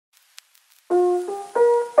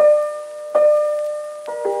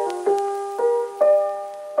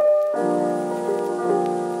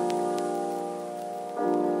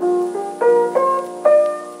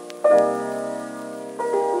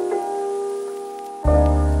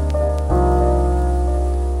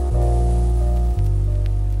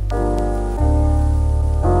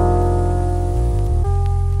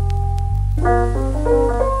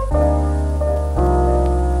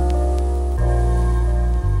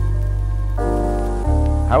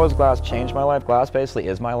How has glass changed my life? Glass basically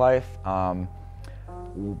is my life.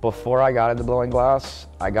 Before I got into blowing glass,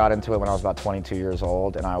 I got into it when I was about 22 years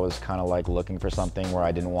old, and I was kind of like looking for something where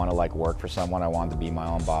I didn't want to like work for someone. I wanted to be my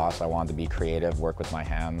own boss. I wanted to be creative, work with my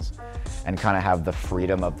hands, and kind of have the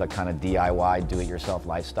freedom of the kind of DIY, do-it-yourself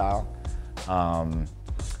lifestyle.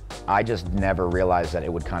 I just never realized that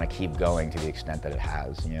it would kind of keep going to the extent that it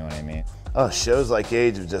has, you know what I mean? Oh, shows like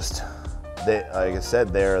Age have just, like I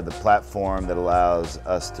said, they're the platform that allows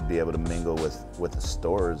us to be able to mingle with the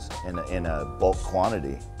stores in a bulk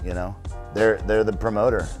quantity, you know? They're the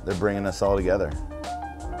promoter. They're bringing us all together,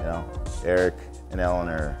 you know? Eric and Ellen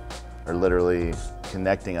are literally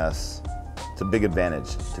connecting us. It's a big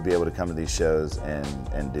advantage to be able to come to these shows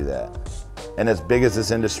and do that. And as big as this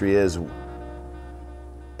industry is,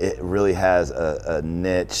 it really has a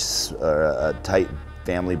niche or a tight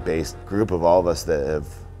family-based group of all of us that have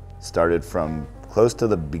started from close to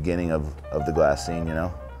the beginning of the glass scene, you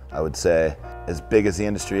know? I would say, as big as the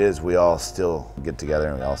industry is, we all still get together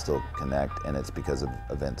and we all still connect, and it's because of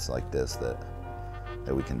events like this that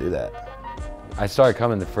we can do that. I started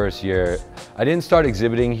coming the first year. I didn't start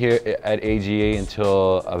exhibiting here at AGA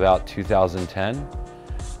until about 2010,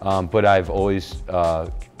 but I've always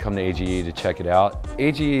come to AGE to check it out.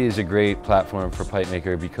 AGE is a great platform for pipe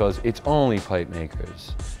maker because it's only pipe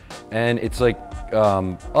makers. And it's like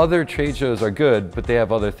other trade shows are good, but they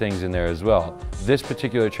have other things in there as well. This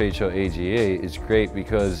particular trade show, AGA, is great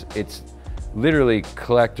because it's literally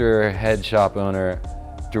collector, head shop owner,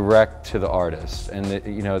 direct to the artist. And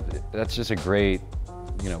you know, that's just a great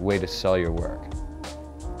way to sell your work.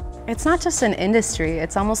 It's not just an industry,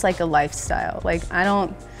 it's almost like a lifestyle. Like I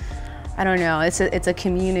don't know, it's a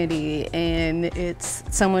community, and it's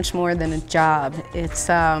so much more than a job. It's,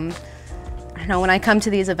 I don't know, when I come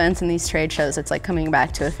to these events and these trade shows, it's like coming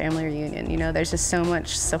back to a family reunion. You know, there's just so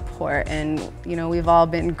much support, and you know, we've all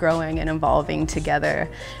been growing and evolving together,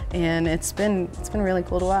 and it's been really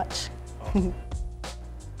cool to watch.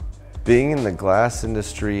 Being in the glass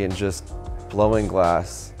industry and just blowing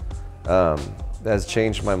glass has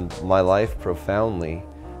changed my life profoundly.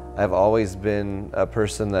 I've always been a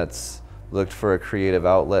person that's looked for a creative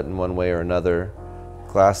outlet in one way or another.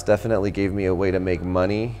 Glass definitely gave me a way to make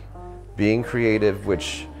money being creative,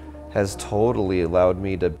 which has totally allowed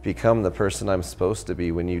me to become the person I'm supposed to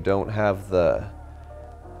be when you don't have the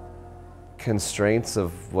constraints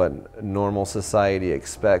of what normal society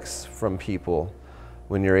expects from people.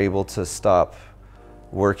 When you're able to stop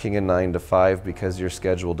working a 9 to 5 because your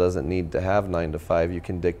schedule doesn't need to have 9 to 5. You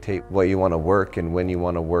can dictate what you want to work and when you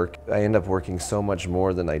want to work. I end up working so much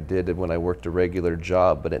more than I did when I worked a regular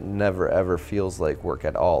job, but it never ever feels like work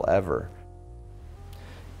at all, ever.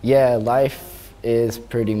 Yeah, life is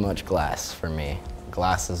pretty much glass for me.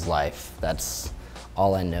 Glass is life. That's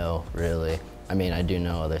all I know, really. I mean, I do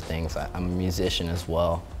know other things. I'm a musician as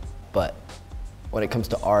well, but when it comes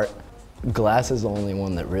to art, glass is the only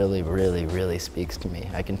one that really speaks to me.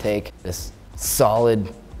 I can take this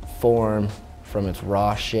solid form from its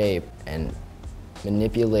raw shape and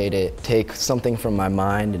manipulate it, take something from my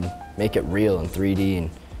mind and make it real in 3D. And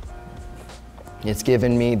it's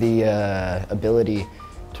given me the ability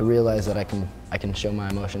to realize that I can show my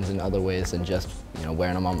emotions in other ways than just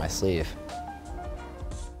wearing them on my sleeve.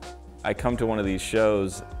 I come to one of these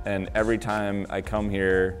shows, and every time I come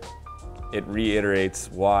here, it reiterates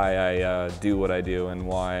why I do what I do and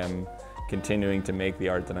why I'm continuing to make the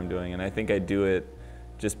art that I'm doing. And I think I do it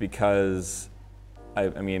just because, I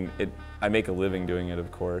make a living doing it, of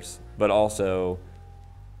course, but also,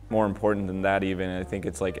 more important than that even, I think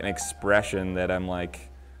it's like an expression that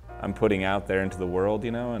I'm putting out there into the world,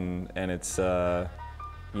 and it's,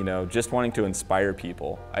 just wanting to inspire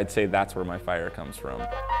people. I'd say that's where my fire comes from.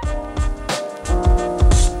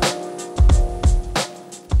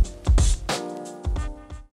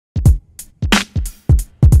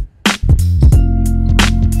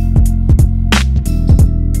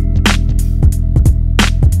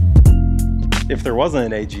 If there wasn't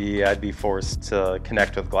an AGE, I'd be forced to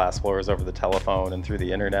connect with glassblowers over the telephone and through the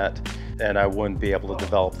internet, and I wouldn't be able to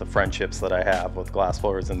develop the friendships that I have with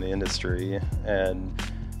glassblowers in the industry. And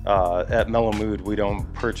at Mellow Mood, we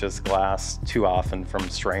don't purchase glass too often from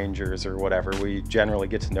strangers or whatever. We generally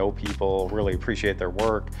get to know people, really appreciate their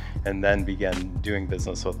work, and then begin doing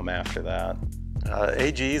business with them after that.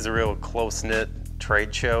 AGE is a real close-knit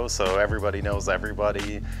trade show, so everybody knows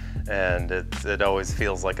everybody, and it always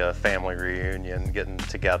feels like a family reunion, getting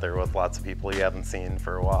together with lots of people you haven't seen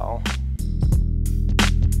for a while.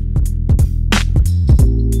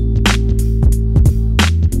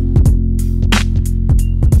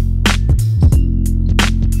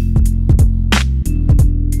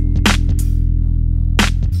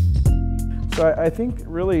 So I think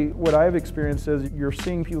really what I've experienced is you're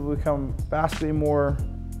seeing people become vastly more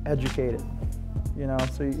educated. You know,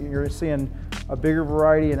 so you're seeing a bigger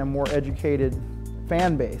variety and a more educated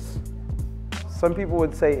fan base. Some people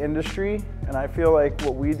would say industry, and I feel like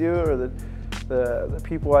what we do, or the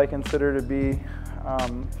people I consider to be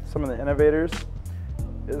some of the innovators,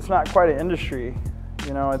 it's not quite an industry.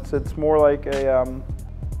 You know, it's more like a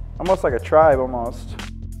almost like a tribe almost.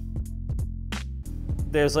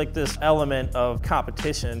 There's like this element of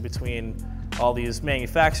competition between all these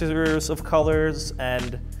manufacturers of colors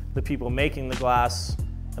and the people making the glass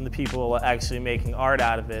and the people actually making art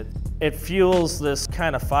out of it. It fuels this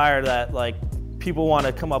kind of fire that like people want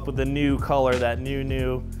to come up with a new color, that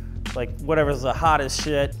new, like whatever's the hottest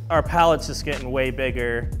shit. Our palette's just getting way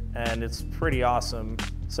bigger and it's pretty awesome.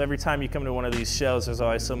 So every time you come to one of these shows, there's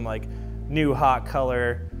always some like new hot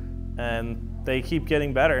color and they keep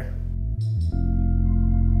getting better.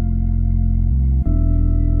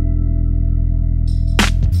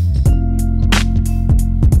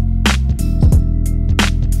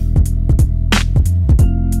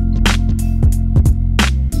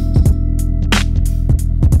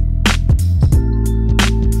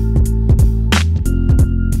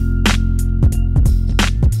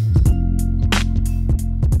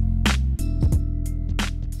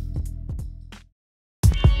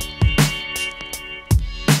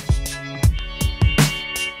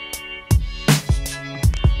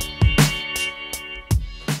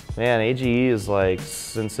 Man, AGE is like,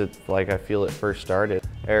 since it, like I feel it first started,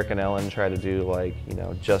 Eric and Ellen tried to do like, you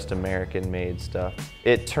know, just American made stuff.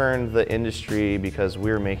 It turned the industry because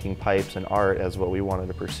we were making pipes and art as what we wanted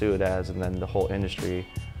to pursue it as, and then the whole industry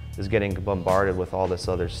is getting bombarded with all this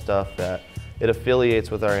other stuff that it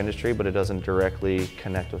affiliates with our industry, but it doesn't directly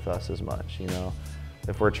connect with us as much, you know.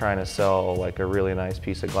 If we're trying to sell like a really nice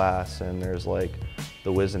piece of glass and there's like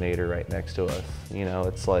the Wizinator right next to us, you know,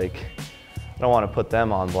 it's like, I don't want to put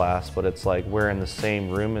them on blast, but it's like we're in the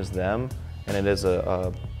same room as them, and it is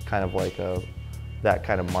a kind of like that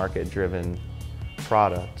kind of market-driven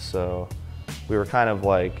product. So we were kind of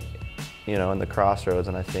like, you know, in the crossroads,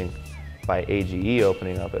 and I think by AGE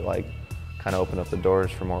opening up, it like kind of opened up the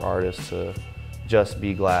doors for more artists to just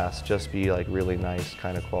be glass, just be like really nice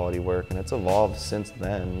kind of quality work, and it's evolved since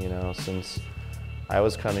then, you know, since I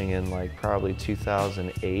was coming in like probably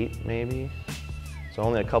 2008 maybe. So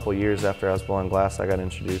only a couple years after I was blowing glass, I got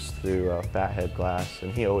introduced through Fathead Glass,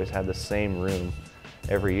 and he always had the same room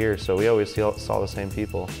every year. So we always saw the same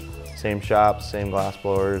people, same shops, same glass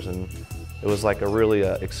blowers, and it was like a really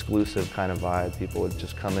exclusive kind of vibe. People would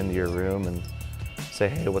just come into your room and say,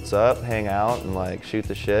 hey, what's up, hang out, and like shoot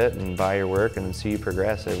the shit and buy your work and then see you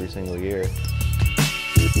progress every single year.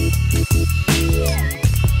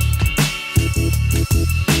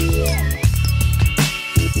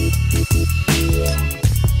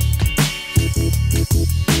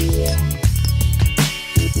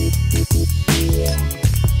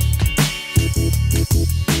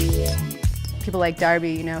 People like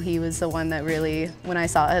Darby, you know, he was the one that really, when I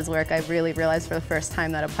saw his work, I really realized for the first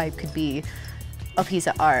time that a pipe could be a piece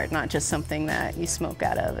of art, not just something that you smoke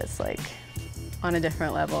out of. It's like on a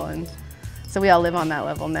different level, and so we all live on that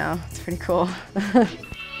level now. It's pretty cool.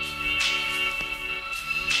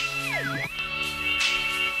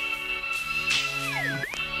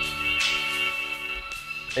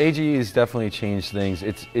 AGE has definitely changed things.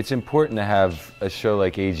 It's important to have a show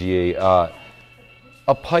like AGE.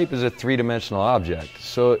 A pipe is a three-dimensional object,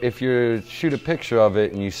 so if you shoot a picture of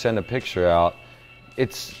it and you send a picture out,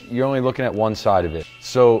 you're only looking at one side of it.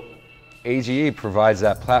 So AGE provides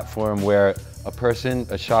that platform where a person,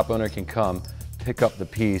 a shop owner, can come, pick up the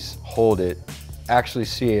piece, hold it, actually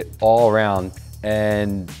see it all around,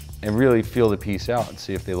 and really feel the piece out and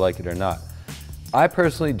see if they like it or not. I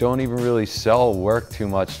personally don't even really sell work too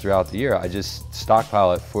much throughout the year. I just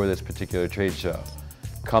stockpile it for this particular trade show.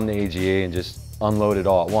 Come to AGA and just unload it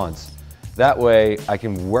all at once. That way I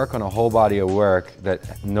can work on a whole body of work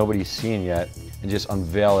that nobody's seen yet and just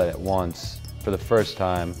unveil it at once for the first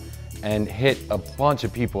time and hit a bunch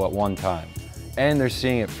of people at one time. And they're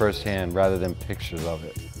seeing it firsthand rather than pictures of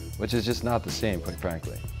it, which is just not the same, quite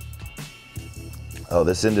frankly. Oh,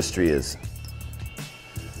 this industry is,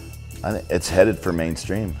 it's headed for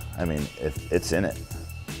mainstream. I mean, it's in it.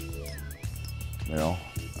 You know,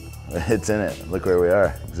 it's in it. Look where we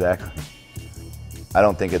are, exactly. I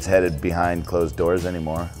don't think it's headed behind closed doors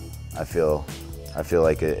anymore. I feel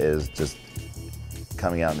like it is just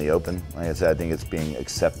coming out in the open. Like I said, I think it's being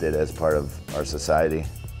accepted as part of our society.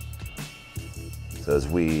 So as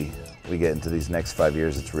we get into these next 5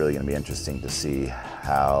 years, it's really going to be interesting to see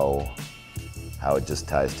how it just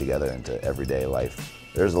ties together into everyday life.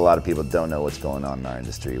 There's a lot of people that don't know what's going on in our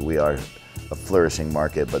industry. We are a flourishing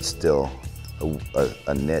market, but still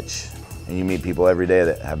a niche. And you meet people every day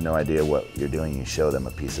that have no idea what you're doing. You show them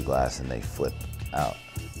a piece of glass and they flip out.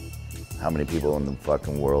 How many people in the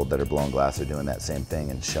fucking world that are blowing glass are doing that same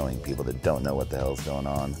thing and showing people that don't know what the hell's going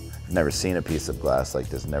on? Never seen a piece of glass like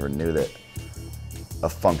this, never knew that a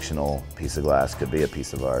functional piece of glass could be a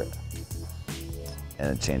piece of art.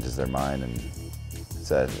 And it changes their mind, and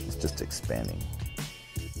it's just expanding.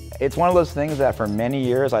 It's one of those things that for many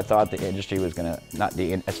years I thought the industry was gonna,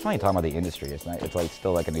 it's funny talking about the industry, it's like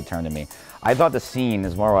still like a new term to me. I thought the scene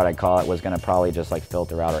is more what I call it, was gonna probably just like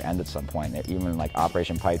filter out or end at some point. Even like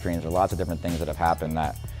Operation Pipe Dreams, or lots of different things that have happened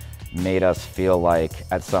that made us feel like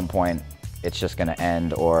at some point it's just gonna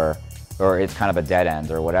end, or it's kind of a dead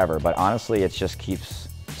end or whatever. But honestly, it just keeps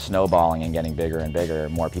snowballing and getting bigger and bigger.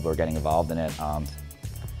 More people are getting involved in it.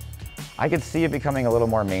 I could see it becoming a little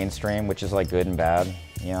more mainstream, which is like good and bad.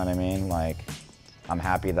 You know what I mean? Like, I'm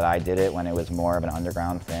happy that I did it when it was more of an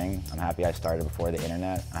underground thing. I'm happy I started before the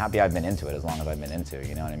internet. I'm happy I've been into it as long as I've been into it,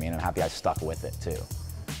 you know what I mean? I'm happy I stuck with it too.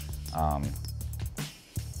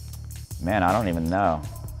 Man, I don't even know.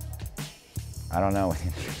 I don't know what the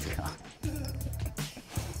industry's going.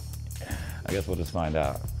 I guess we'll just find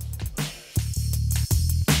out.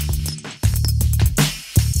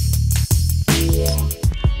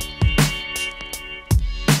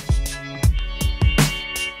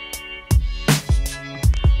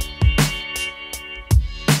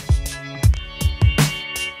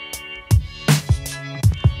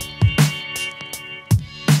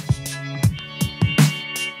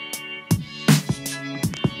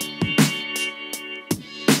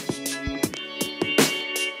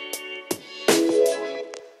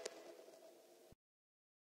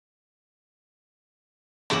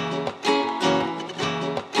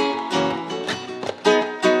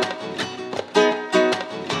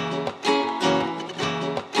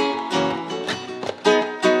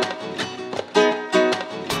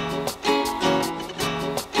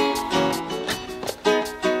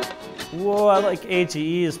 Well, I like AGE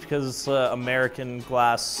is because it's American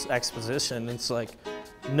Glass Exposition. It's like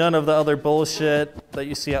none of the other bullshit that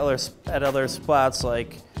you see at other spots,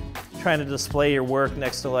 like trying to display your work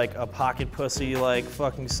next to like a pocket pussy like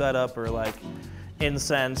fucking setup or like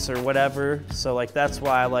incense or whatever. So like that's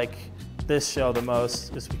why I like this show the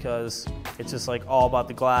most, is because it's just like all about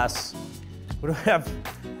the glass. What do I have?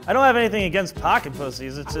 I don't have anything against pocket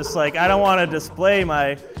pussies. It's just like I don't want to display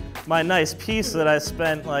my nice piece that I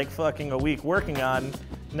spent like fucking a week working on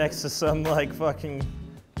next to some like fucking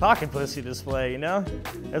pocket pussy display, you know?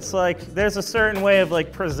 It's like there's a certain way of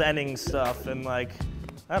like presenting stuff, and like,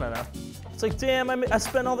 I don't know. It's like, damn, I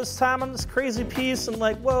spent all this time on this crazy piece, and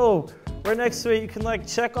like, whoa, right next to it you can like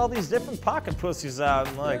check all these different pocket pussies out,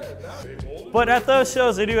 and like, but at those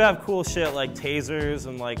shows they do have cool shit like tasers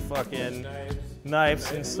and like fucking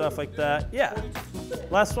knives and stuff like that. Yeah.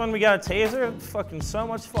 Last one we got a taser, fucking so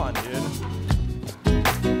much fun, dude.